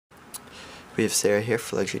We have Sarah here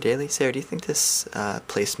for Luxury Daily. Sarah, do you think this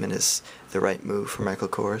placement is the right move for Michael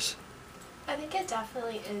Kors? I think it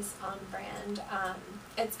definitely is on brand.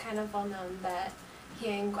 It's kind of well known that he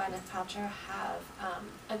and Gwyneth Paltrow have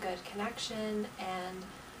a good connection,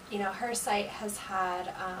 and her site has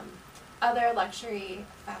had other luxury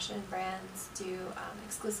fashion brands do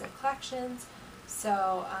exclusive collections.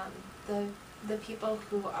 So the people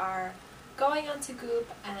who are going onto Goop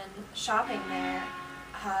and shopping there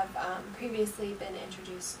have previously been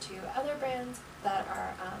introduced to other brands that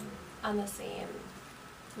are on the same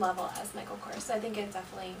level as Michael Kors. So I think it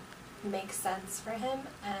definitely makes sense for him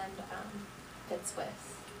and fits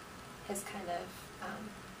with his kind of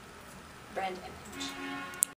brand image.